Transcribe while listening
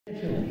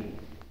Individually.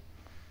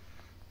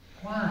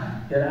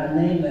 Why did I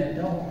name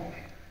that dog?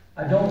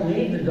 I don't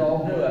need the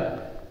dog, do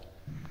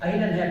I? He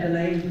doesn't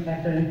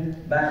have to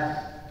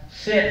back,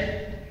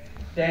 sit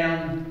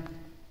down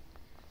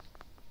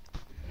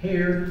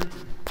here.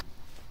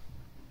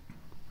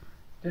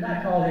 Did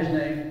I call his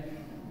name?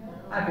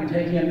 I can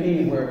take him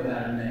anywhere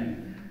without a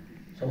name.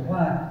 So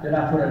why did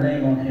I put a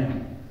name on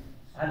him?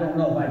 I don't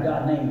know why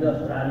God named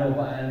us, but I know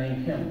why I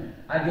named him.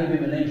 I gave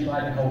him a name so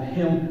I could hold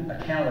him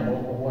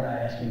accountable for what I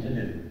asked him to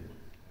do.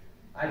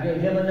 I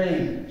gave him a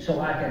name so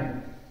I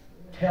can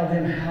tell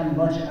him how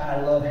much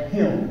I love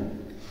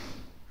him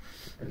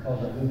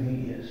because of who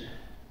he is.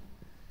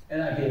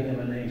 And I gave him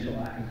a name so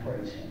I can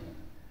praise him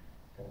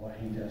for what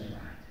he does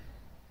right.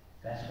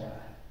 That's why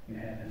you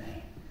have a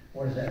name.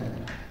 What does that look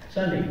like?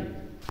 Sunday.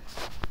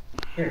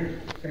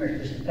 Here, come here.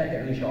 Just take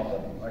that leash off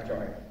of him. That's all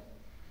right.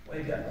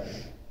 Wake up,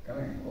 buddy. Come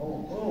here.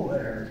 Oh,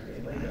 that hurts.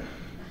 Okay, wake up.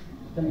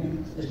 Come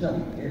here. Just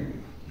know. Here.